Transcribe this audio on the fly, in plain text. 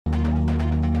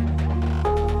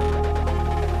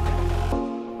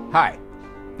Hi,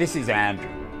 this is Andrew,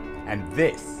 and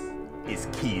this is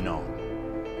Keen On,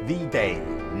 the daily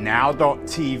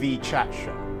now.tv chat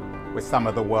show with some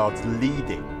of the world's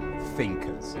leading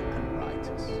thinkers and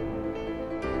writers.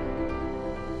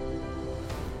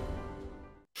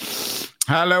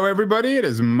 Hello, everybody. It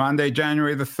is Monday,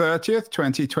 January the 30th,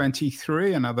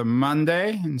 2023, another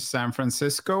Monday in San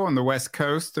Francisco on the west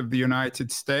coast of the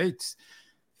United States,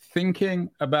 thinking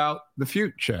about the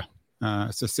future.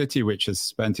 It's a city which has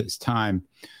spent its time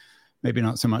maybe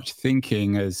not so much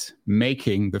thinking as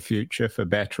making the future, for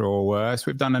better or worse.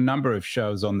 We've done a number of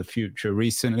shows on the future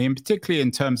recently, and particularly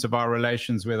in terms of our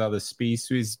relations with other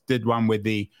species. Did one with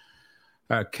the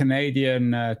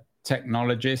Canadian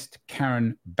technologist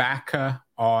Karen Backer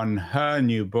on her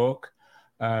new book,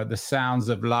 The Sounds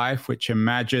of Life, which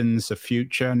imagines a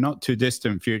future, not too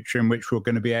distant future, in which we're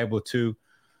going to be able to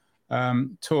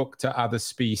talk to other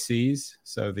species.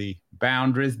 So the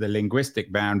boundaries, the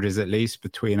linguistic boundaries at least,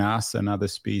 between us and other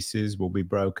species will be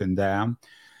broken down.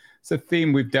 It's a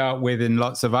theme we've dealt with in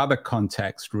lots of other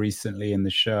contexts recently in the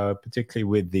show, particularly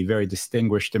with the very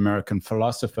distinguished American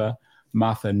philosopher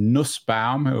Martha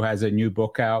Nussbaum, who has a new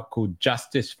book out called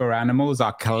Justice for Animals,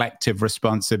 Our Collective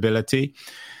Responsibility.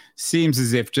 Seems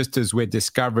as if just as we're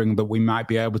discovering that we might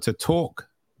be able to talk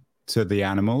to the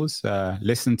animals,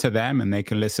 listen to them, and they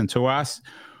can listen to us,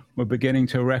 we're beginning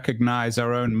to recognize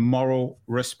our own moral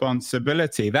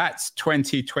responsibility. That's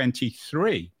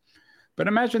 2023. But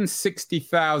imagine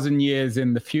 60,000 years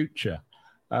in the future.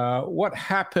 What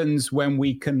happens when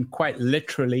we can quite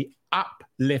literally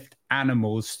uplift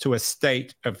animals to a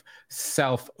state of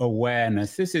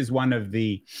self-awareness? This is one of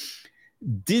the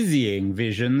dizzying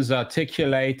visions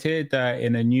articulated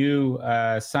in a new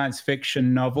science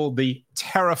fiction novel, The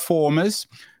Terraformers,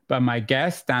 by my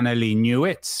guest, Annalee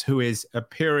Newitz, who is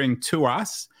appearing to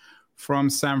us from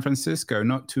San Francisco,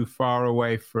 not too far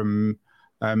away from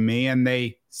me. And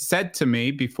they said to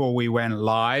me before we went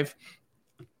live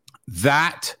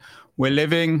that we're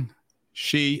living...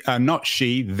 they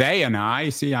and I,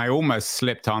 see, I almost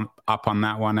slipped up on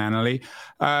that one, Annalee,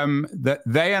 that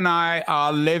they and I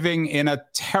are living in a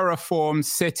terraformed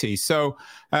city. So,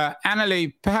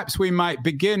 Annalee, perhaps we might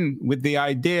begin with the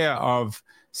idea of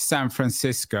San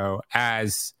Francisco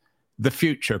as the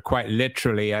future, quite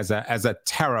literally as a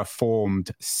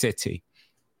terraformed city.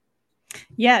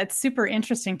 Yeah, it's super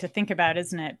interesting to think about,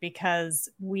 isn't it? Because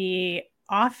we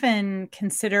often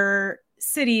consider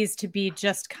cities to be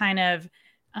just kind of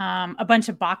a bunch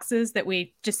of boxes that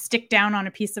we just stick down on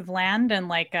a piece of land and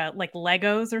like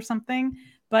Legos or something.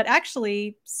 But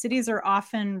actually, cities are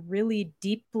often really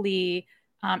deeply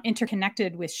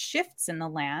interconnected with shifts in the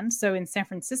land. So in San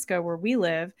Francisco, where we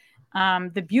live,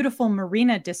 the beautiful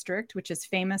Marina District, which is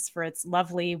famous for its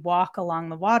lovely walk along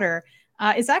the water,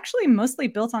 is actually mostly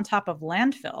built on top of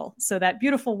landfill. So that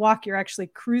beautiful walk, you're actually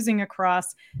cruising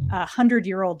across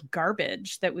 100-year-old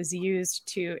garbage that was used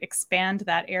to expand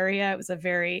that area. It was a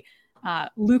very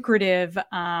lucrative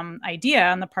idea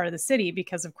on the part of the city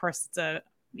because, of course, it's a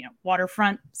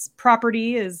waterfront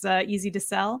property is easy to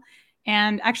sell.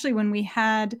 And actually, when we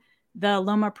had the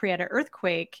Loma Prieta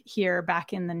earthquake here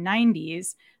back in the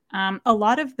 90s, a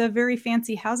lot of the very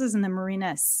fancy houses in the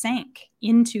marina sank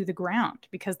into the ground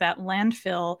because that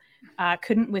landfill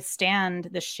couldn't withstand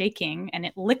the shaking and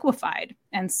it liquefied.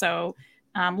 And so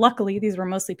luckily, these were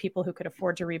mostly people who could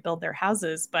afford to rebuild their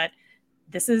houses. But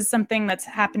this is something that's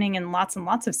happening in lots and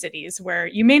lots of cities where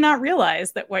you may not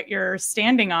realize that what you're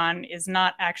standing on is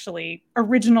not actually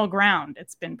original ground.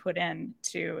 It's been put in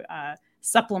to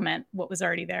supplement what was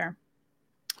already there.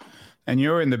 And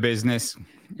you're in the business,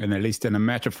 and at least in a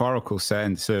metaphorical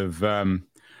sense, of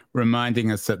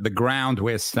reminding us that the ground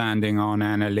we're standing on,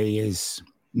 Annalee, is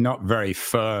not very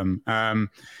firm.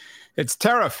 It's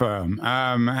terra firm.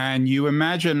 And you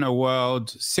imagine a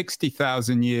world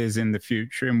 60,000 years in the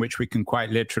future in which we can quite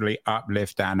literally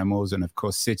uplift animals. And of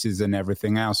course, cities and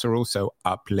everything else are also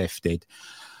uplifted.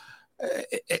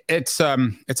 It's a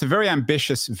very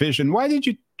ambitious vision. Why did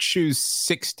you choose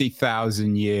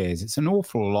 60,000 years? It's an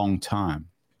awful long time.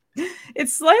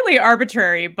 It's slightly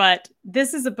arbitrary, but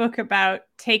this is a book about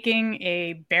taking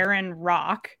a barren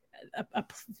rock, a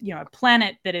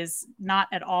planet that is not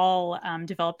at all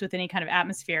developed with any kind of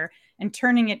atmosphere, and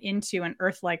turning it into an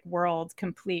Earth-like world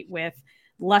complete with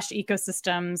lush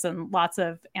ecosystems and lots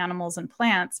of animals and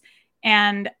plants.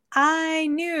 And I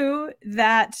knew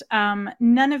that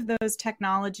none of those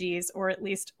technologies, or at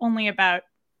least only about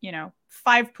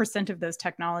 5% of those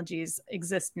technologies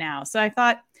exist now. So I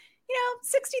thought,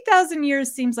 60,000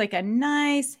 years seems like a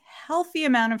nice, healthy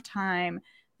amount of time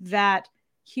that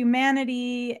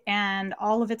humanity and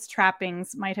all of its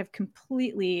trappings might have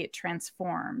completely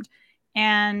transformed.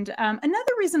 And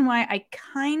another reason why I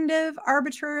kind of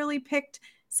arbitrarily picked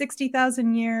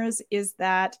 60,000 years is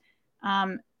that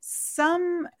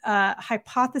some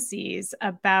hypotheses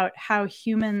about how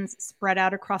humans spread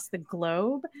out across the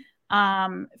globe,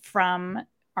 from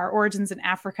our origins in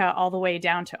Africa all the way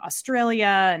down to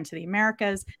Australia and to the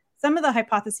Americas, some of the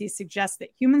hypotheses suggest that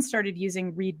humans started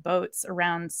using reed boats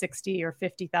around 60 or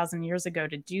 50,000 years ago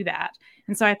to do that.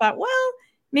 And so I thought, well,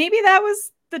 maybe that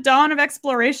was the dawn of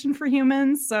exploration for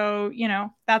humans. So,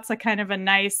 that's a kind of a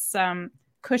nice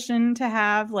cushion to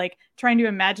have, like trying to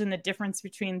imagine the difference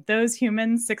between those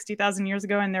humans 60,000 years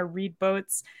ago and their reed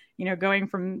boats, going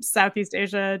from Southeast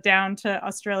Asia down to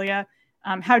Australia,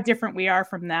 how different we are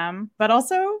from them, but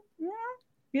also,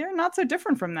 we're not so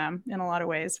different from them in a lot of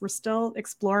ways. We're still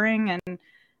exploring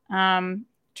and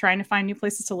trying to find new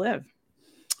places to live.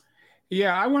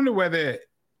 Yeah, I wonder whether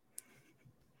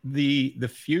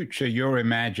the future you're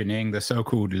imagining, the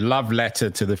so-called love letter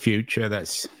to the future,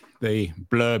 that's the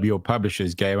blurb your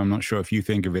publishers gave. I'm not sure if you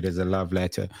think of it as a love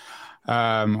letter,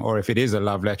 or if it is a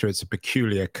love letter, it's a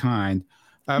peculiar kind.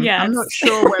 Yes. I'm not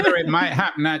sure whether it might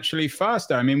happen actually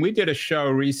faster. I mean, we did a show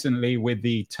recently with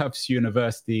the Tufts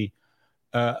University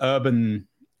urban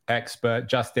expert,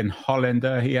 Justin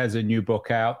Hollander. He has a new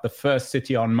book out, The First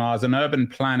City on Mars, An Urban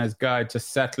Planner's Guide to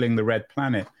Settling the Red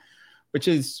Planet, which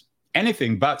is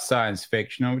anything but science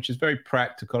fiction, which is very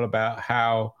practical about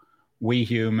how we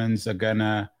humans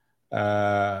are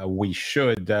we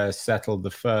should settle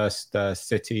the first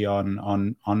city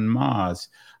on Mars.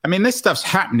 I mean, this stuff's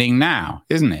happening now,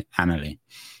 isn't it, Annalee?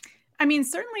 I mean,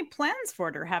 certainly plans for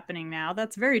it are happening now.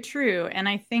 That's very true. And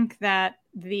I think that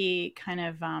the kind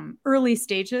of early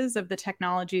stages of the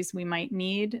technologies we might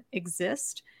need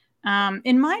exist.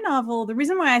 In my novel, the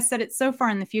reason why I set it so far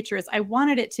in the future is I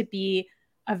wanted it to be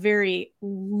a very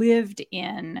lived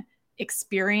in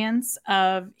experience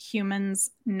of humans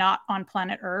not on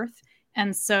planet Earth.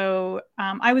 And so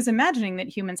I was imagining that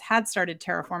humans had started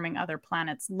terraforming other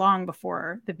planets long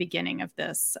before the beginning of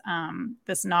this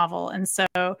novel. And so,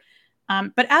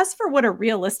 but as for what a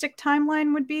realistic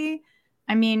timeline would be,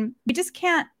 I mean, we just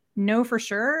can't know for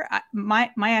sure.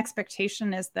 My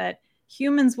expectation is that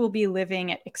humans will be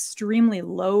living at extremely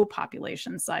low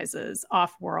population sizes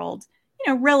off-world,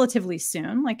 relatively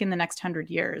soon, like in the next 100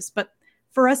 years. But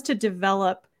for us to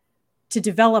develop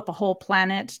a whole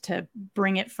planet, to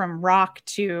bring it from rock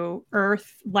to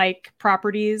Earth-like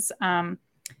properties, that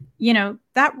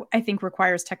I think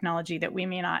requires technology that we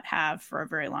may not have for a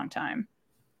very long time.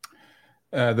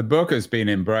 The book has been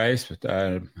embraced.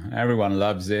 Everyone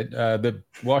loves it. The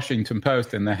Washington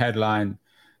Post in the headline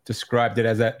described it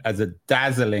as a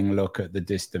dazzling look at the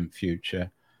distant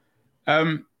future.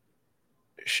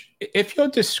 If you're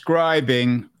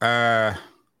describing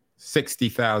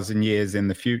 60,000 years in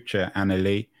the future,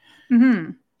 Annalee,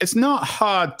 mm-hmm. It's not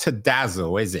hard to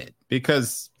dazzle, is it?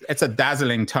 Because it's a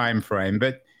dazzling time frame.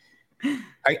 But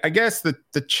I guess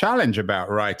the challenge about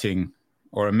writing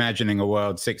or imagining a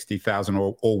world 60,000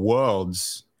 or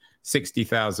worlds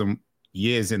 60,000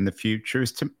 years in the future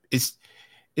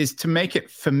is to make it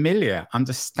familiar,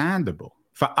 understandable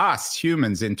for us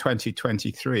humans in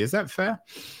 2023. Is that fair?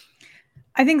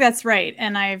 I think that's right.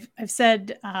 And I've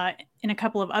said in a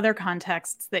couple of other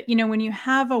contexts that, when you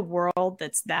have a world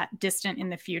that's that distant in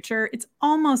the future, it's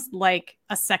almost like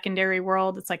a secondary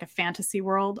world. It's like a fantasy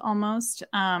world almost,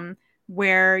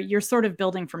 where you're sort of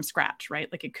building from scratch, right?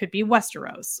 Like it could be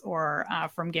Westeros or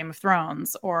from Game of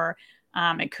Thrones, or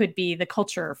it could be the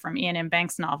culture from Iain M.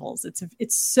 Banks novels.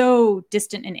 It's so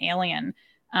distant and alien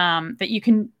that you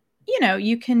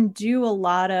can do a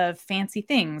lot of fancy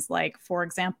things. Like, for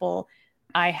example,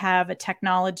 I have a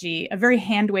very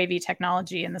hand-wavy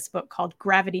technology in this book called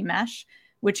gravity mesh,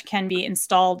 which can be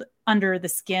installed under the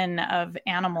skin of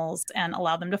animals and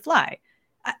allow them to fly.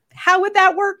 How would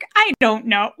that work? I don't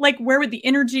know. Like, where would the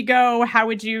energy go? How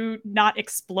would you not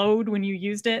explode when you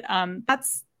used it?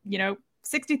 That's,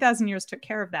 60,000 years took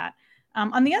care of that.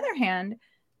 On the other hand,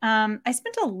 I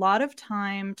spent a lot of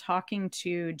time talking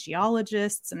to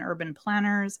geologists and urban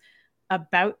planners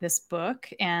about this book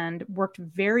and worked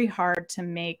very hard to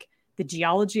make the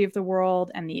geology of the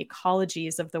world and the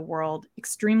ecologies of the world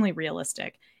extremely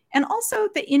realistic. And also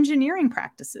the engineering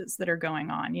practices that are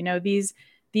going on.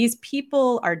 These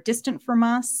people are distant from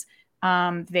us.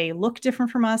 They look different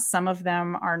from us. Some of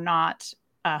them are not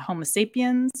Homo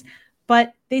sapiens,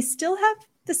 but they still have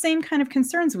the same kind of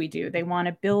concerns we do. They want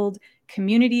to build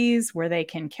communities where they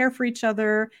can care for each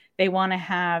other. They want to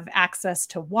have access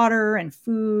to water and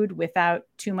food without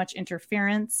too much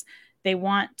interference. They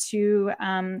want to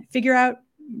figure out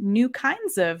new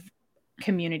kinds of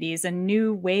communities and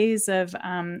new ways of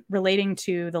relating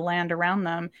to the land around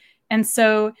them. And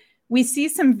so we see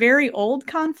some very old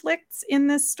conflicts in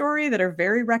this story that are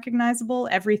very recognizable.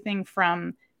 Everything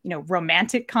from,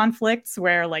 romantic conflicts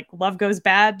where like love goes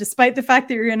bad, despite the fact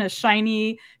that you're in a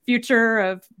shiny future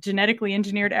of genetically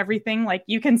engineered everything, like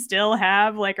you can still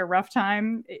have like a rough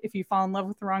time if you fall in love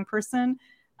with the wrong person.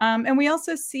 And we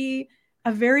also see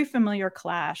a very familiar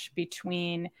clash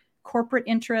between corporate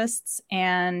interests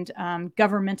and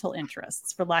governmental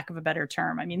interests, for lack of a better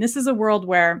term. I mean, this is a world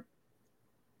where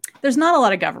there's not a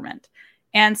lot of government.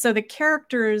 And so the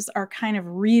characters are kind of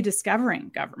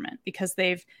rediscovering government because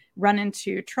they've run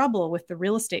into trouble with the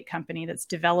real estate company that's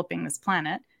developing this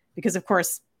planet. Because, of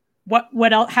course,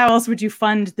 what else? How else would you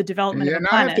fund the development of a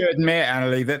planet? I have to admit,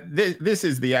 Annalee, that this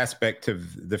is the aspect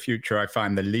of the future I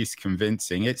find the least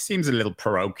convincing. It seems a little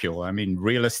parochial. I mean,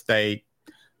 real estate,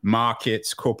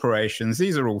 markets, corporations,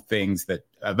 these are all things that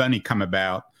have only come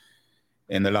about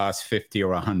in the last 50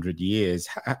 or 100 years.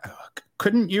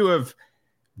 Couldn't you have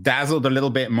dazzled a little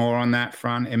bit more on that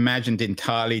front, imagined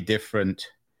entirely different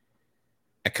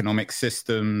economic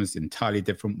systems, entirely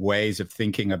different ways of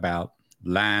thinking about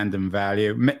land and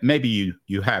value? Maybe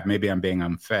you have, maybe I'm being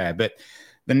unfair, but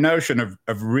the notion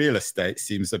of real estate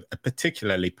seems a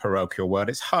particularly parochial word.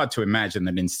 It's hard to imagine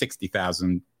that in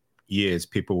 60,000 years,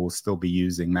 people will still be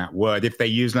using that word if they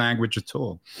use language at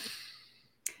all.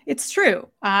 It's true.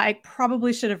 I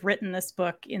probably should have written this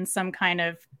book in some kind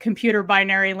of computer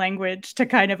binary language to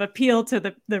kind of appeal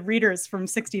to the readers from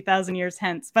 60,000 years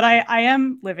hence. But I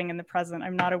am living in the present.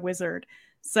 I'm not a wizard.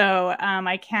 So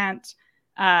I can't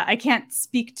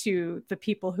speak to the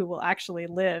people who will actually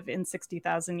live in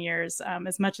 60,000 years,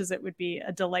 as much as it would be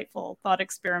a delightful thought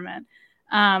experiment.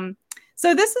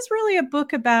 So this is really a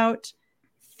book about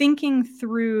thinking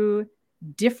through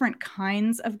different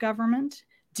kinds of government,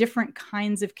 different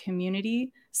kinds of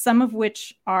community, some of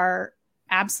which are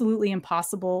absolutely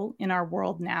impossible in our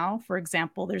world now. For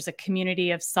example, there's a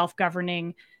community of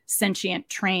self-governing sentient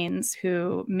trains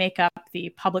who make up the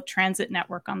public transit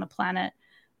network on the planet.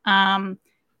 Sounds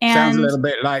a little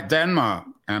bit like Denmark,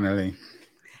 Annalee.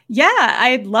 Yeah,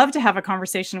 I'd love to have a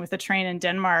conversation with a train in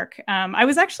Denmark. I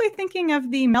was actually thinking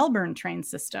of the Melbourne train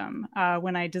system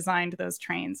when I designed those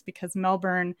trains, because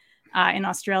Melbourne in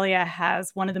Australia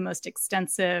has one of the most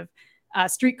extensive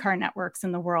streetcar networks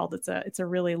in the world. It's a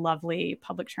really lovely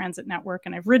public transit network,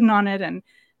 and I've ridden on it and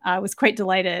was quite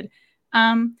delighted.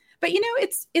 But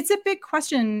it's a big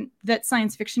question that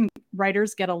science fiction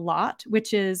writers get a lot,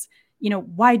 which is,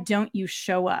 why don't you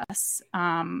show us,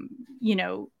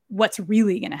 what's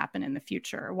really going to happen in the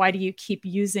future? Why do you keep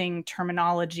using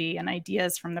terminology and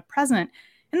ideas from the present?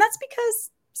 And that's because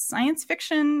science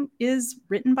fiction is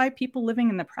written by people living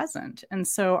in the present. And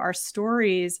so our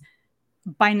stories,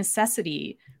 by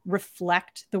necessity,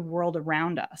 reflect the world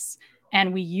around us.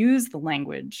 And we use the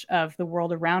language of the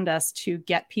world around us to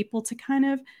get people to kind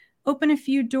of open a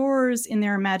few doors in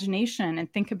their imagination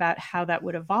and think about how that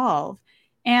would evolve.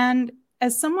 And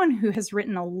as someone who has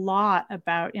written a lot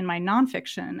about, in my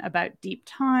nonfiction, about deep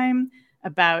time,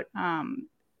 about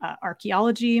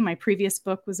archaeology, my previous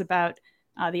book was about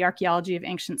the archaeology of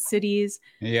ancient cities.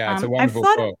 Yeah, it's a wonderful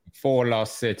book, 4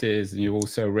 Lost Cities. And you've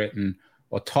also written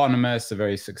Autonomous, a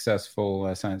very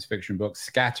successful science fiction book,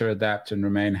 Scatter, Adapt, and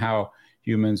Remain, How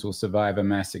Humans Will Survive a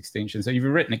Mass Extinction. So you've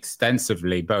written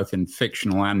extensively, both in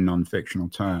fictional and non-fictional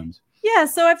terms. Yeah,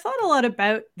 so I've thought a lot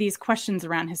about these questions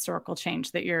around historical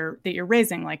change that you're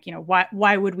raising, like,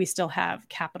 why would we still have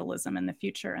capitalism in the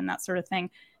future and that sort of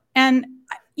thing. And,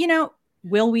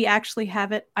 will we actually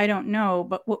have it? I don't know.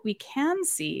 But what we can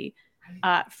see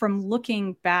from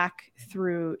looking back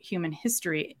through human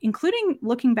history, including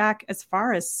looking back as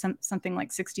far as something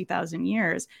like 60,000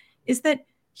 years, is that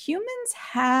humans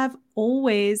have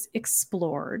always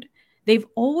explored. They've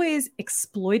always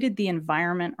exploited the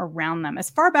environment around them, as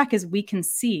far back as we can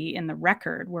see in the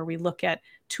record, where we look at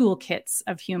toolkits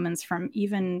of humans from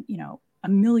even, 1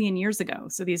 million years ago.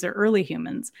 So these are early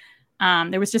humans.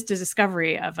 There was just a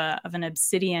discovery of an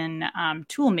obsidian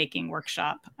tool making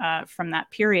workshop from that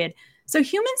period. So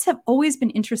humans have always been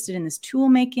interested in this tool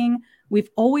making. We've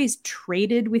always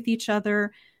traded with each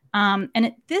other. And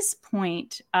at this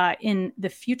point in the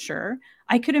future,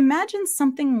 I could imagine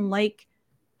something like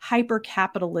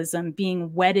hypercapitalism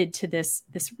being wedded to this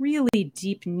really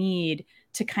deep need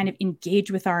to kind of engage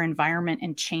with our environment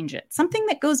and change it. Something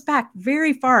that goes back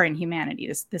very far in humanity,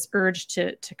 this urge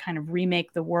to kind of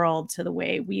remake the world to the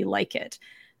way we like it.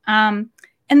 And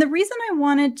the reason I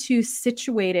wanted to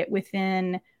situate it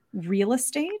within real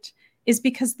estate is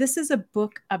because this is a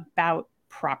book about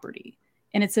property.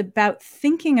 And it's about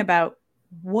thinking about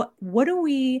what do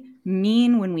we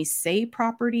mean when we say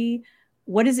property?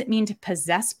 What does it mean to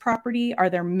possess property? Are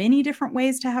there many different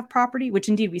ways to have property? Which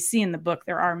indeed we see in the book,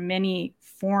 there are many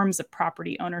forms of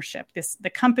property ownership. The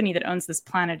company that owns this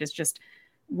planet is just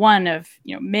one of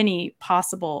many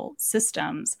possible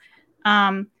systems.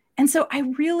 And so I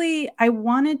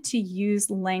wanted to use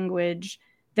language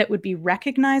that would be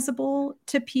recognizable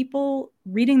to people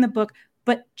reading the book,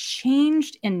 but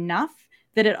changed enough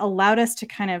that it allowed us to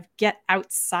kind of get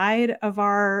outside of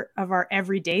our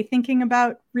everyday thinking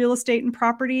about real estate and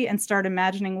property and start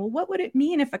imagining, well, what would it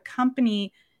mean if a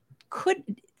company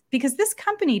could, because this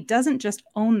company doesn't just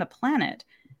own the planet,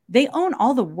 they own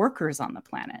all the workers on the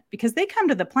planet, because they come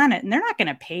to the planet and they're not going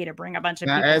to pay to bring a bunch of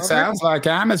people over. It sounds like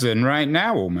Amazon right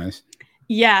now almost.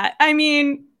 Yeah, I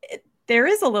mean, there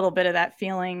is a little bit of that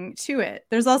feeling to it.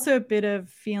 There's also a bit of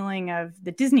feeling of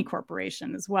the Disney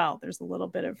Corporation as well. There's a little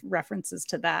bit of references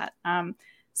to that.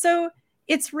 So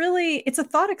it's a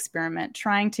thought experiment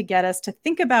trying to get us to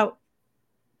think about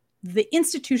the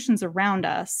institutions around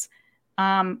us,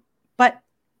 but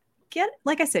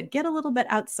like I said, get a little bit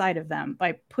outside of them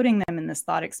by putting them in this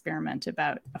thought experiment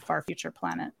about a far future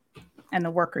planet and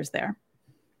the workers there.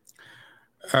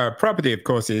 Property, of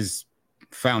course, is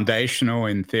foundational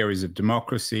in theories of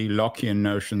democracy, Lockean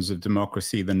notions of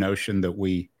democracy, the notion that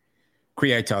we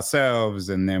create ourselves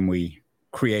and then we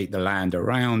create the land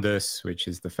around us, which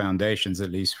is the foundations,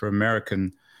 at least for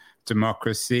American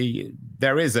democracy.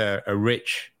 There is a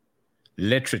rich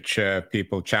literature,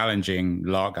 people challenging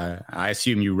Locke. I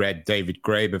assume you read David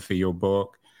Graeber for your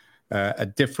book, a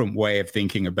different way of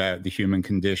thinking about the human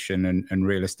condition and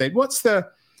real estate. What's the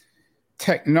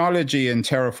technology in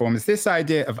Terraform? Is this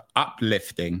idea of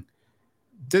uplifting,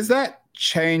 does that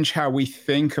change how we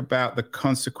think about the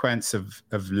consequence of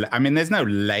I mean, there's no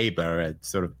labor,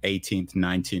 sort of 18th,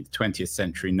 19th, 20th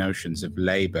century notions of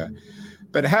labor.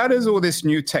 But how does all this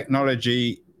new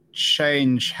technology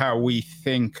change how we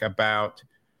think about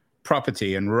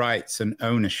property and rights and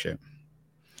ownership?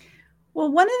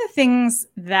 Well, one of the things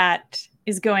that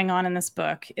is going on in this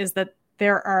book is that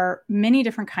there are many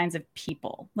different kinds of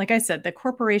people. Like I said, the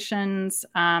corporations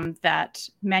that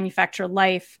manufacture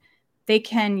life, they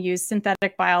can use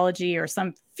synthetic biology or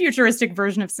some futuristic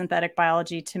version of synthetic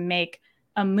biology to make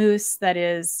a moose that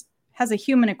has a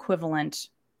human equivalent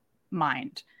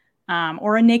mind,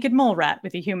 or a naked mole rat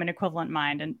with a human equivalent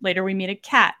mind. And later we meet a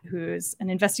cat who's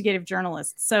an investigative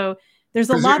journalist. So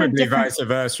there's a lot of different... vice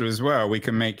versa as well. We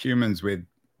can make humans with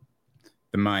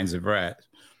the minds of rats.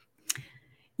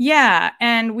 Yeah,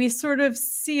 and we sort of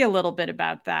see a little bit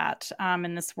about that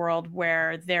in this world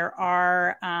where there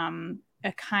are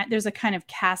there's a kind of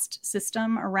caste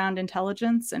system around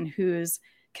intelligence and who's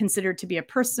considered to be a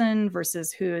person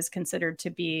versus who is considered to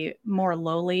be more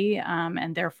lowly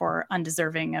and therefore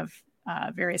undeserving of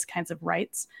various kinds of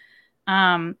rights.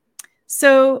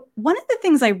 So one of the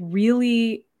things I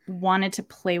really wanted to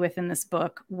play with in this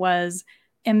book was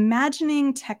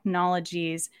imagining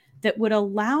technologies that would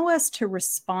allow us to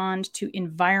respond to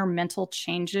environmental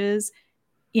changes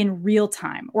in real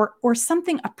time or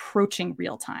something approaching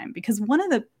real time. Because one of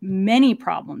the many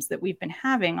problems that we've been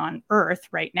having on Earth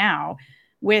right now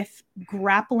with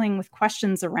grappling with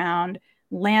questions around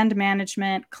land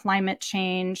management, climate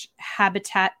change,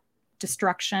 habitat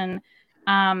destruction,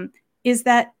 is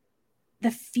that the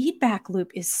feedback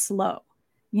loop is slow.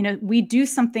 We do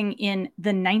something in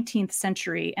the 19th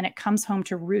century and it comes home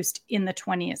to roost in the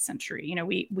 20th century.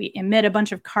 We emit a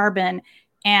bunch of carbon,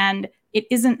 and it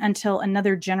isn't until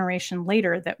another generation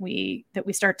later that we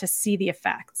start to see the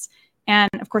effects. And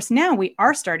of course, now we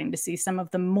are starting to see some of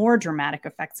the more dramatic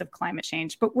effects of climate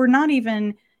change, but we're not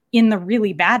even in the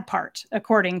really bad part,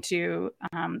 according to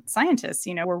scientists.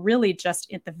 We're really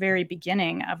just at the very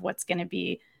beginning of what's going to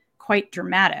be quite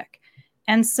dramatic.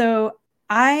 And so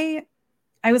I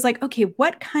was like, okay,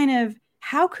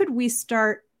 how could we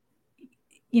start,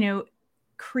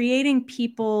 creating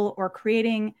people or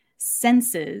creating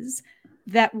senses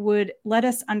that would let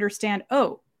us understand,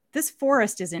 oh, this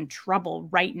forest is in trouble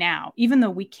right now, even though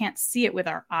we can't see it with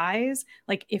our eyes.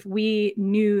 Like if we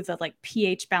knew the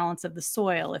pH balance of the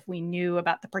soil, if we knew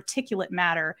about the particulate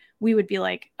matter, we would be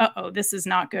like, uh-oh, this is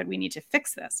not good. We need to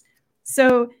fix this.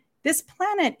 So this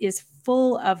planet is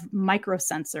full of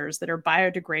microsensors that are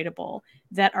biodegradable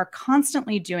that are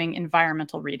constantly doing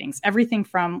environmental readings. Everything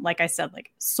from, like I said,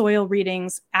 soil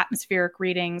readings, atmospheric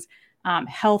readings,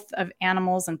 health of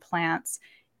animals and plants.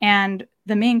 And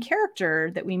the main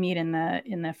character that we meet in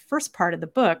the first part of the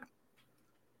book,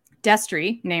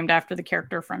 Destry, named after the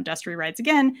character from Destry Rides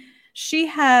Again, she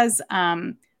has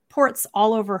ports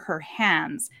all over her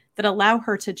hands that allow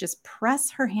her to just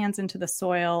press her hands into the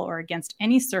soil or against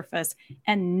any surface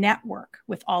and network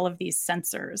with all of these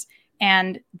sensors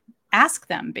and ask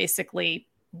them basically,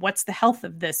 what's the health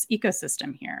of this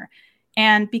ecosystem here?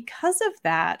 And because of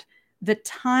that, the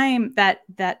time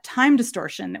that time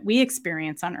distortion that we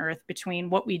experience on Earth between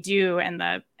what we do and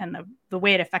the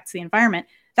way it affects the environment,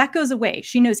 that goes away.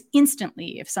 She knows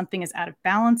instantly if something is out of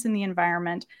balance in the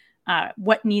environment,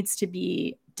 what needs to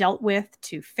be dealt with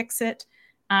to fix it.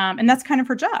 And that's kind of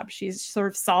her job. She sort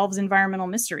of solves environmental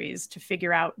mysteries to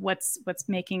figure out what's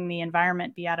making the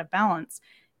environment be out of balance.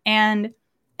 And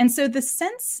so the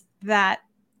sense that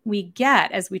we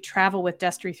get as we travel with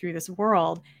Destry through this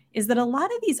world is that a lot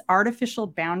of these artificial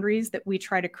boundaries that we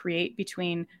try to create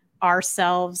between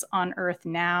ourselves on Earth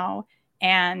now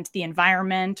and the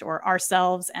environment, or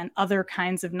ourselves and other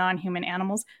kinds of non-human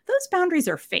animals, those boundaries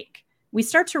are fake. We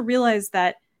start to realize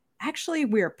that actually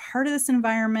we're part of this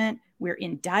environment. We're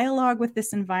in dialogue with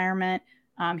this environment.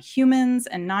 Humans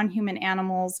and non-human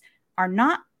animals are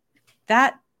not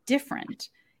that different.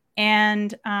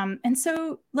 And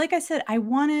so, like I said, I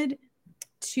wanted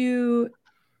to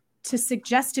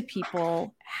suggest to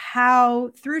people how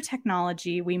through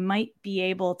technology we might be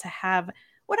able to have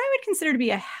what I would consider to be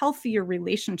a healthier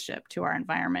relationship to our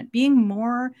environment, being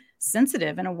more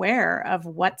sensitive and aware of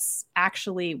what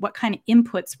kind of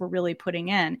inputs we're really putting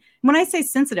in. When I say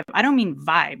sensitive, I don't mean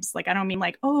vibes. Like, I don't mean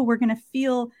like, oh, we're going to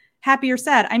feel happy or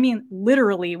sad. I mean,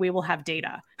 literally, we will have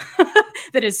data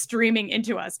that is streaming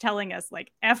into us, telling us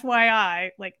like,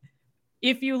 FYI, like,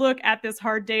 if you look at this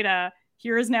hard data,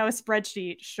 here is now a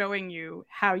spreadsheet showing you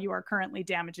how you are currently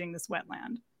damaging this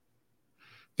wetland.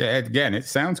 Yeah, again, it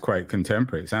sounds quite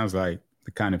contemporary. It sounds like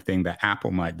the kind of thing that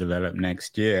Apple might develop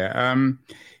next year.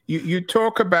 You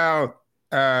talk about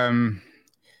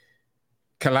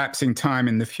collapsing time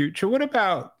in the future. What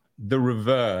about the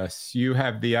reverse? You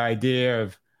have the idea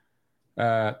of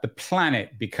the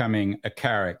planet becoming a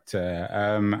character.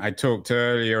 I talked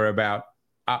earlier about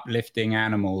uplifting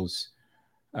animals.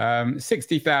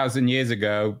 60,000 years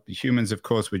ago, humans, of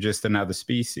course, were just another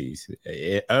species.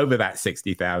 Over that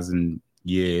 60,000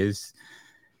 years,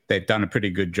 they've done a pretty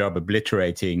good job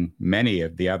obliterating many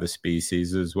of the other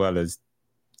species, as well as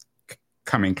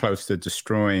coming close to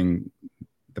destroying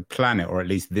the planet, or at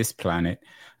least this planet.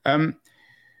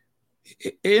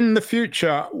 In the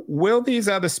future, will these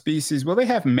other species, will they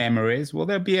have memories? Will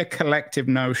there be a collective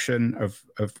notion of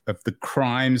the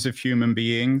crimes of human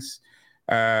beings,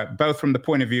 both from the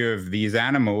point of view of these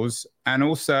animals and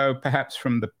also perhaps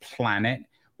from the planet?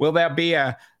 Will there be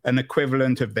an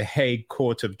equivalent of the Hague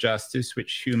Court of Justice,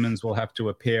 which humans will have to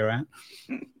appear at?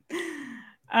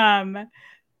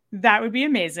 That would be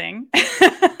amazing. Maybe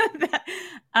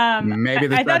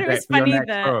the I thought it was funny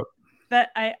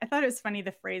I thought it was funny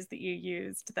the phrase that you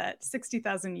used, that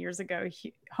 60,000 years ago,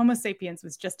 Homo sapiens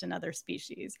was just another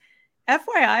species.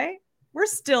 FYI, we're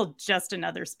still just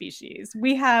another species.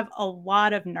 We have a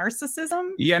lot of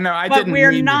narcissism. Yeah, no, I didn't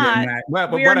mean that. Well,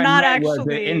 but what I meant was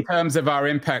in terms of our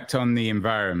impact on the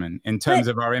environment, in terms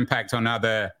of our impact on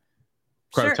other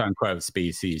quote unquote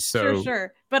species. So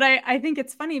sure. But I think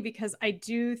it's funny because I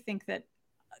do think that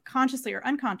consciously or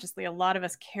unconsciously, a lot of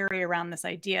us carry around this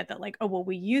idea that like, oh, well,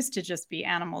 we used to just be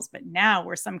animals, but now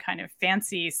we're some kind of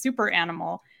fancy super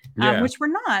animal, which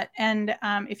we're not. And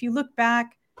if you look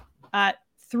back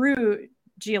through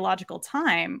geological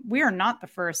time, we are not the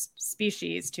first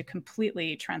species to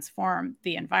completely transform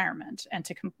the environment and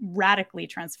to radically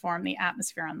transform the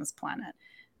atmosphere on this planet.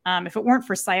 If it weren't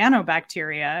for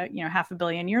cyanobacteria, 500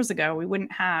 million years ago, we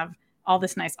wouldn't have all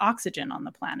this nice oxygen on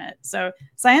the planet. So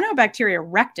cyanobacteria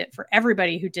wrecked it for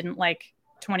everybody who didn't like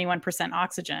 21%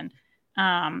 oxygen.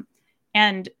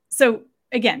 And so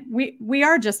again, we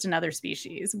are just another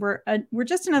species. We're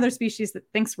just another species that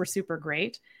thinks we're super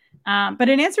great. But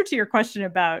in answer to your question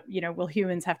about, will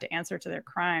humans have to answer to their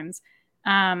crimes?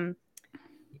 In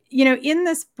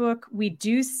this book, we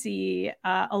do see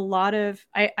a lot of,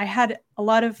 I had a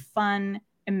lot of fun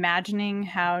imagining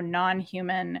how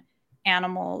non-human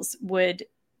animals would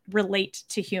relate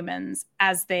to humans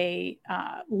as they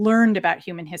learned about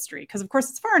human history. Because of course,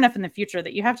 it's far enough in the future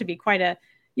that you have to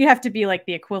be like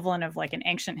the equivalent of like an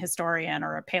ancient historian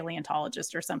or a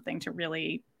paleontologist or something to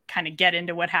really kind of get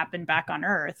into what happened back on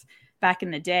Earth back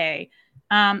in the day.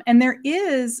 And there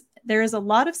is a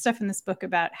lot of stuff in this book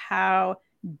about how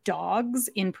dogs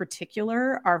in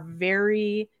particular are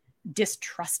very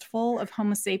distrustful of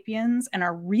Homo sapiens and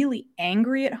are really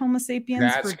angry at Homo sapiens.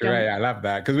 That's great. I love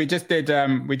that. Because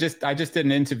I just did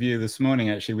an interview this morning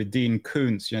actually with Dean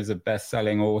Koontz, who's a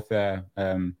best-selling author,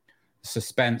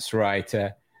 suspense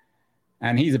writer.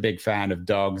 and he's a big fan of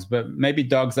dogs, but maybe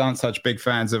dogs aren't such big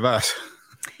fans of us.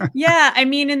 Yeah, I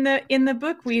mean, in the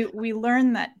book, we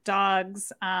learn that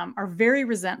dogs are very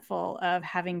resentful of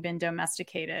having been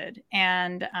domesticated,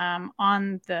 and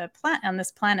on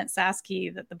this planet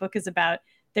Sasky that the book is about,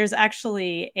 there's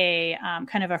actually a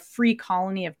kind of a free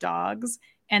colony of dogs,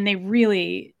 and they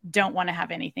really don't want to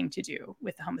have anything to do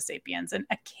with the Homo sapiens. And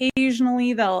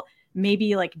occasionally they'll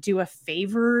maybe like do a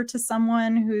favor to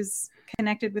someone who's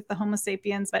connected with the Homo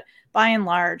sapiens, but by and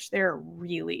large, they're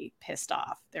really pissed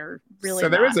off. They're really— So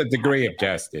there is a degree of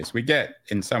justice. We get,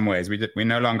 in some ways, we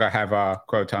no longer have our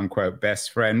quote unquote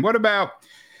best friend. What about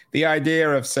the idea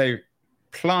of, say,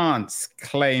 plants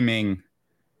claiming,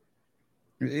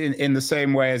 in the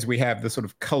same way as we have the sort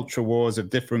of culture wars of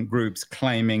different groups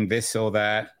claiming this or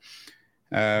that?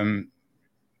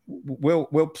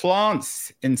 Will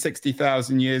plants in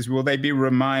 60,000 years, will they be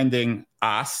reminding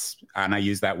us, and I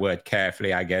use that word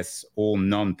carefully, I guess, all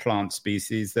non-plant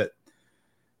species, that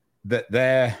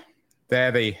they're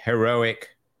the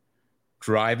heroic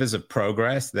drivers of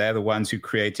progress? They're the ones who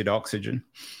created oxygen.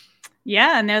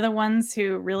 Yeah, and they're the ones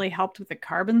who really helped with the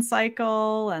carbon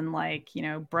cycle and, like, you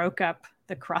know, broke up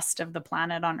the crust of the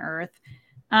planet on Earth.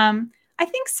 I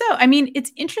think so. I mean,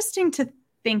 it's interesting to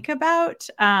think about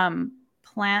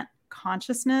plant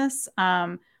consciousness.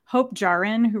 Hope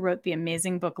Jarin, who wrote the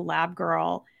amazing book Lab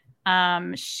Girl,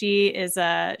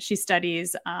 she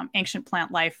studies ancient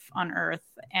plant life on Earth,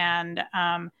 and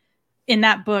in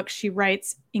that book she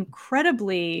writes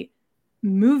incredibly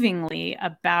movingly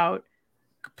about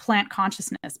plant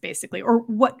consciousness, basically, or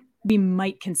what we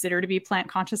might consider to be plant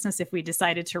consciousness if we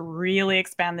decided to really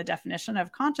expand the definition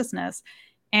of consciousness.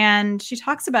 And she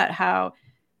talks about how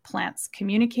plants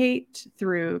communicate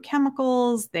through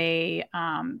chemicals. They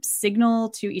signal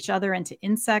to each other and to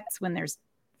insects when there's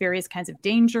various kinds of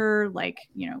danger, like,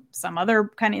 you know, some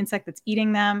other kind of insect that's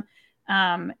eating them.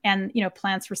 And, you know,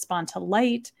 plants respond to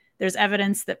light. There's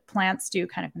evidence that plants do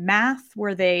kind of math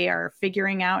where they are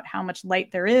figuring out how much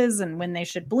light there is and when they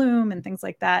should bloom and things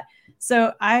like that.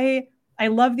 So I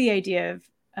love the idea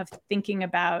of thinking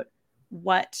about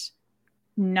what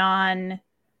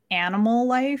non-animal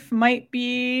life might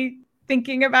be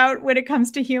thinking about when it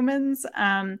comes to humans.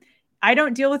 I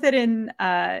don't deal with it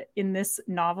in this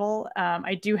novel.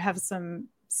 I do have some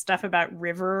stuff about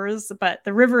rivers, but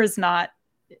the river is not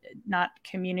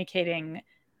communicating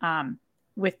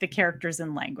with the characters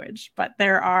in language. But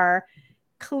there are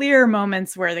clear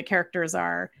moments where the characters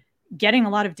are getting a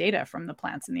lot of data from the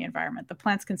plants in the environment. The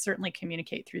plants can certainly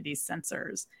communicate through these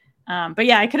sensors. But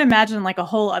yeah, I could imagine like a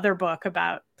whole other book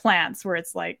about plants where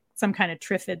it's like some kind of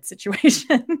Trifid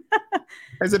situation.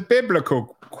 There's a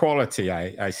biblical quality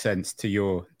I sense to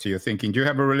your thinking. Do you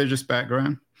have a religious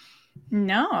background?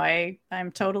 No,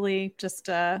 I'm totally just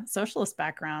a socialist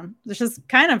background, which is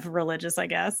kind of religious, I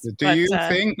guess. Do you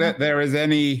think that there is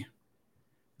any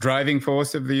driving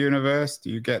force of the universe? Do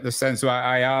you get the sense?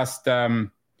 I asked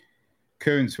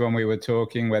Kuntz when we were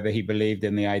talking whether he believed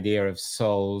in the idea of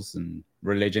souls and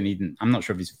religion. I'm not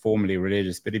sure if he's formally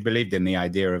religious, but he believed in the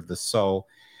idea of the soul.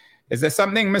 Is there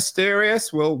something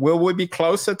mysterious? Will we be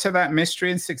closer to that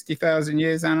mystery in 60,000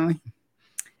 years, Annalee?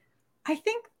 I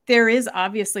think there is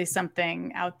obviously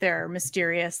something out there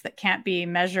mysterious that can't be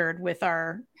measured with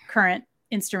our current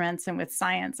instruments and with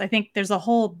science. I think there's a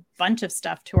whole bunch of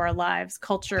stuff to our lives.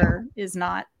 Culture is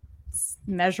not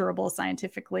measurable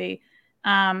scientifically.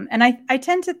 And I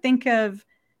tend to think of,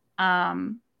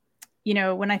 you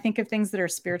know, when I think of things that are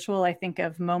spiritual, I think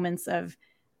of moments of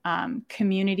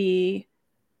community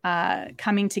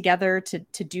coming together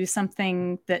to do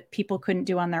something that people couldn't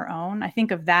do on their own. I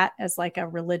think of that as like a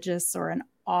religious or an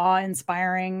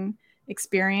awe-inspiring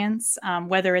experience,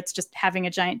 whether it's just having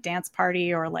a giant dance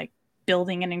party or like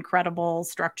building an incredible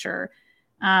structure.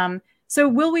 So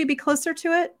will we be closer to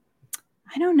it?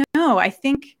 I don't know. I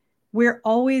think we're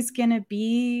always going to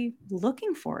be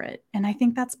looking for it. And I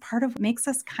think that's part of what makes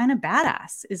us kind of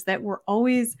badass, is that we're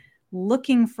always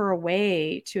looking for a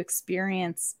way to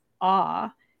experience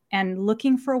awe and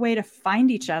looking for a way to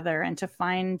find each other and to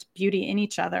find beauty in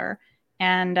each other.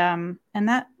 And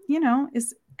that, you know,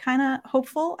 is kind of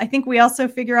hopeful. I think we also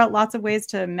figure out lots of ways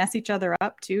to mess each other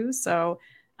up too. So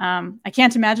I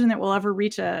can't imagine that we'll ever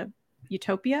reach a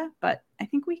utopia, but I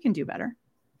think we can do better.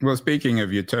 Well, speaking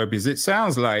of utopias, it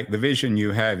sounds like the vision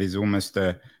you have is almost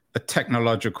a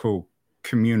technological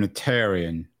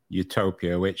communitarian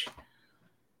utopia, which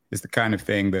is the kind of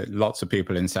thing that lots of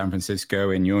people in San Francisco,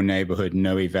 in your neighborhood,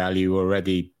 know value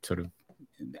already sort of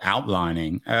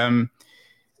outlining.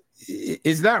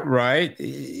 Is that right?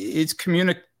 Is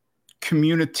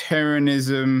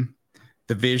communitarianism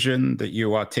the vision that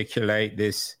you articulate,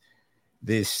 this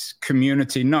this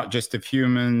community, not just of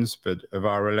humans, but of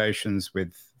our relations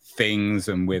with things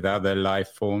and with other life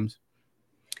forms?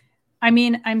 I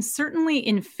mean, I'm certainly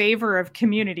in favor of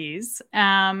communities.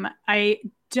 I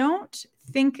don't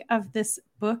think of this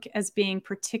book as being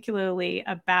particularly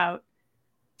about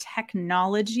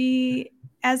technology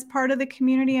as part of the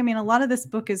community. I mean, a lot of this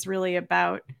book is really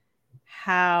about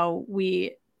how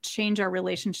we change our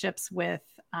relationships with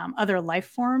other life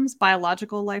forms,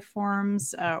 biological life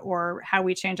forms, or how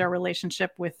we change our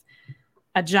relationship with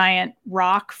a giant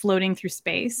rock floating through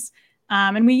space.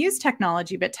 And we use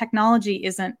technology, but technology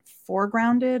isn't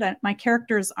foregrounded. My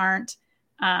characters aren't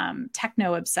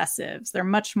techno obsessives. They're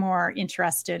much more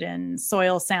interested in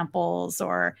soil samples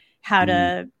or how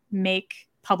to make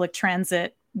public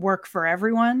transit work for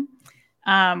everyone,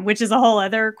 which is a whole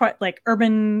other, like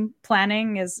urban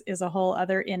planning is a whole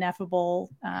other ineffable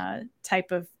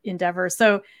type of endeavor.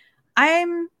 So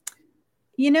I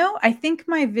think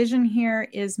my vision here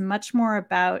is much more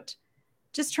about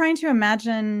just trying to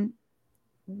imagine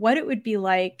what it would be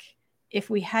like if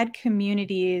we had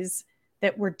communities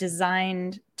that were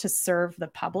designed to serve the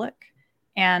public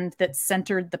and that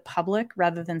centered the public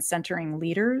rather than centering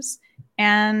leaders.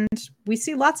 And we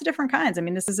see lots of different kinds. I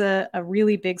mean, this is a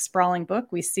really big, sprawling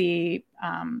book. We see,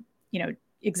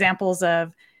 examples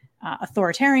of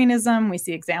authoritarianism. We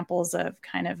see examples of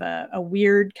kind of a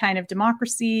weird kind of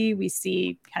democracy. We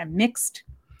see kind of mixed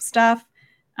stuff.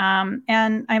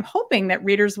 And I'm hoping that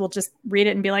readers will just read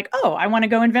it and be like, oh, I want to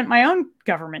go invent my own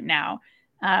government now.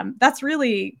 That's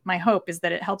really my hope, is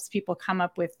that it helps people come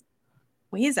up with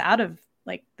ways out of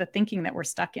like the thinking that we're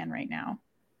stuck in right now.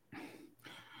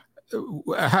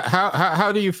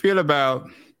 How do you feel about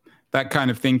that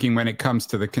kind of thinking when it comes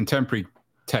to the contemporary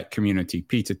tech community?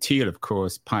 Peter Thiel, of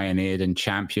course, pioneered and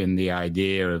championed the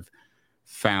idea of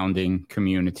founding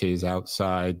communities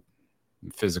outside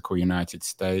physical United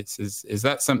States. Is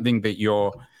that something that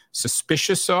you're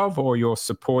suspicious of or you're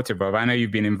supportive of? I know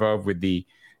you've been involved with the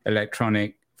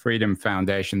Electronic Freedom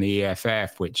Foundation, the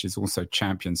EFF, which has also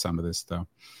championed some of this stuff.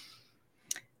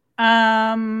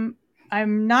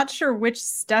 I'm not sure which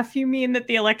stuff you mean that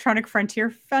the Electronic Frontier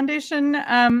Foundation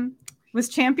was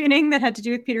championing that had to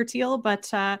do with Peter Thiel, but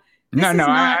I'm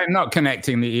not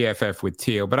connecting the EFF with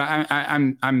Thiel, but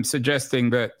I'm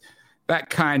suggesting that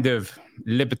kind of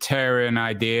libertarian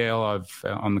ideal of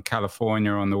on the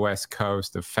California, on the West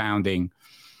Coast, of founding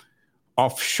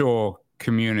offshore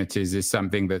communities is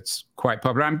something that's quite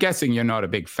popular. I'm guessing you're not a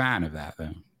big fan of that,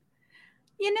 though.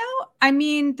 I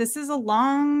mean, this is a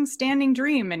long-standing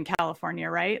dream in California,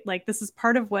 right? Like, this is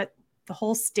part of what the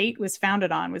whole state was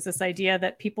founded on, was this idea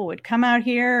that people would come out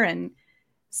here and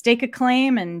stake a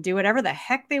claim and do whatever the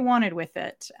heck they wanted with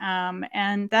it.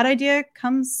 And that idea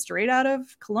comes straight out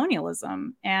of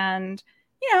colonialism. And,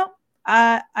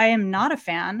 I am not a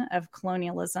fan of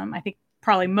colonialism. I think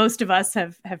probably most of us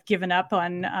have given up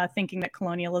on thinking that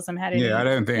colonialism had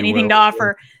anything to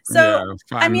offer. So,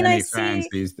 I see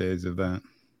these days of that.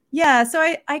 Yeah. So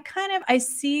I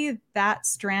see that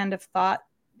strand of thought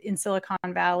in Silicon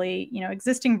Valley,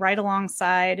 existing right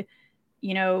alongside,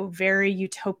 very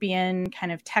utopian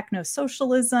kind of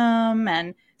techno-socialism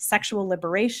and sexual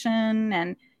liberation.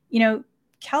 And,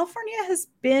 California has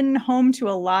been home to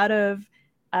a lot of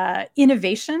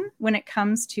innovation when it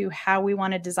comes to how we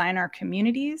want to design our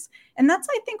communities. And that's,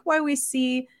 I think, why we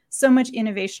see so much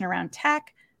innovation around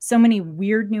tech, so many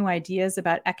weird new ideas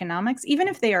about economics. Even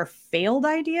if they are failed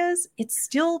ideas, it's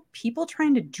still people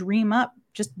trying to dream up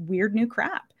just weird new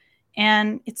crap.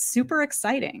 And it's super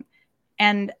exciting.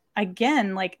 And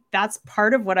again, like, that's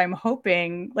part of what I'm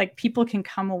hoping, like, people can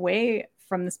come away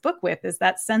from this book with, is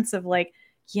that sense of like,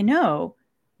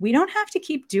 we don't have to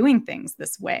keep doing things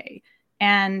this way.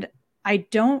 And I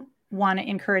don't want to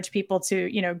encourage people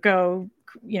to, go,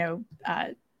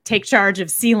 take charge of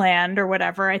Sealand or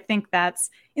whatever. I think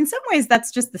that's, in some ways,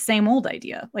 that's just the same old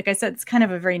idea. Like I said, it's kind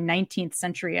of a very 19th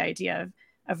century idea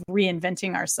of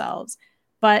reinventing ourselves.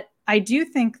 But I do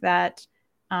think that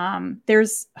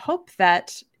there's hope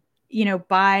that,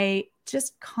 by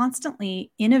just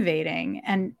constantly innovating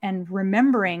and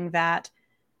remembering that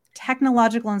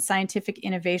technological and scientific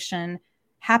innovation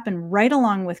happen right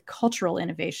along with cultural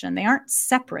innovation. They aren't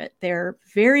separate. They're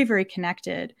very, very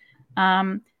connected.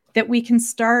 That we can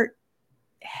start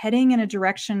heading in a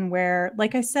direction where,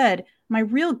 like I said, my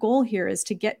real goal here is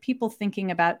to get people thinking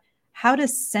about how to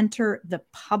center the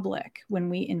public when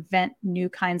we invent new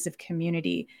kinds of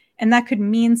community. And that could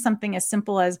mean something as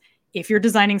simple as, if you're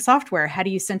designing software, how do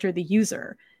you center the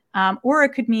user? Or it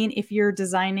could mean, if you're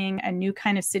designing a new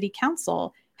kind of city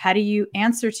council, how do you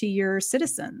answer to your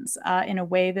citizens in a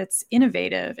way that's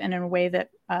innovative and in a way that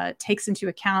takes into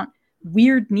account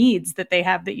weird needs that they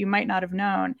have that you might not have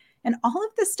known. And all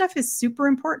of this stuff is super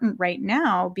important right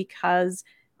now because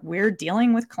we're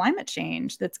dealing with climate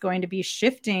change that's going to be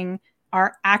shifting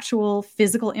our actual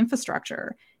physical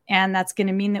infrastructure. And that's going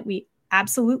to mean that we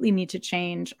absolutely need to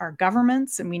change our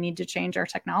governments, and we need to change our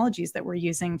technologies that we're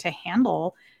using to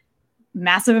handle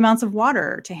massive amounts of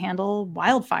water, to handle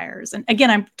wildfires. And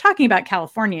again, I'm talking about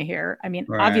California here. I mean,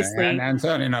 right. obviously, and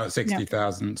certainly not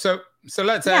 60,000. So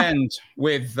let's end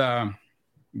with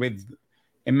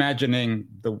imagining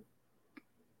the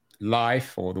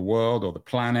life or the world or the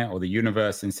planet or the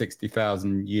universe in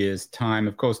 60,000 years' time.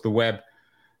 Of course, the Webb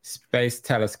Space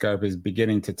Telescope is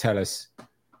beginning to tell us,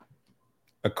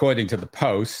 according to the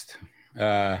Post,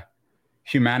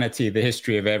 humanity, the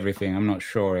history of everything. I'm not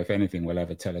sure if anything will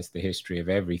ever tell us the history of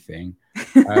everything.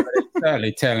 But it's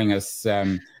certainly telling us,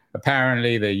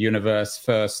 apparently, the universe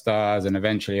first stars, and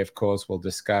eventually, of course, we'll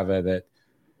discover that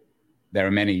there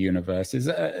are many universes.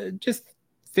 Just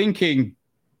thinking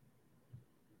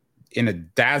in a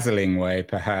dazzling way,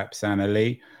 perhaps,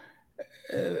 Annalee,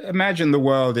 imagine the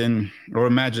world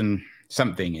imagine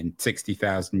something in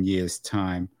 60,000 years'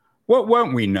 time. What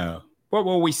won't we know? What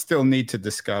will we still need to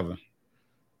discover?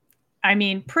 I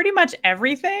mean, pretty much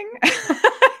everything.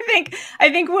 I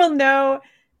think we'll know,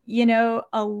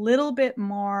 a little bit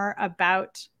more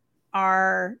about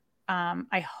our.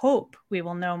 I hope we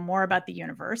will know more about the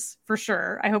universe for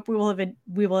sure. I hope we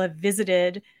will have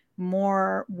visited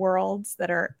more worlds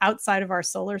that are outside of our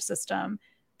solar system.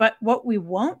 But what we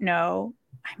won't know,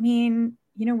 I mean,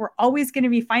 we're always going to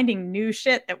be finding new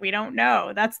shit that we don't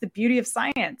know. That's the beauty of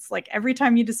science. Like every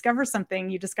time you discover something,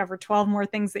 you discover 12 more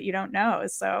things that you don't know.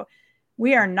 So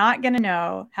we are not going to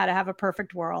know how to have a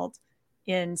perfect world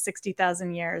in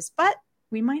 60,000 years, but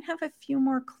we might have a few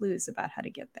more clues about how to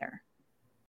get there.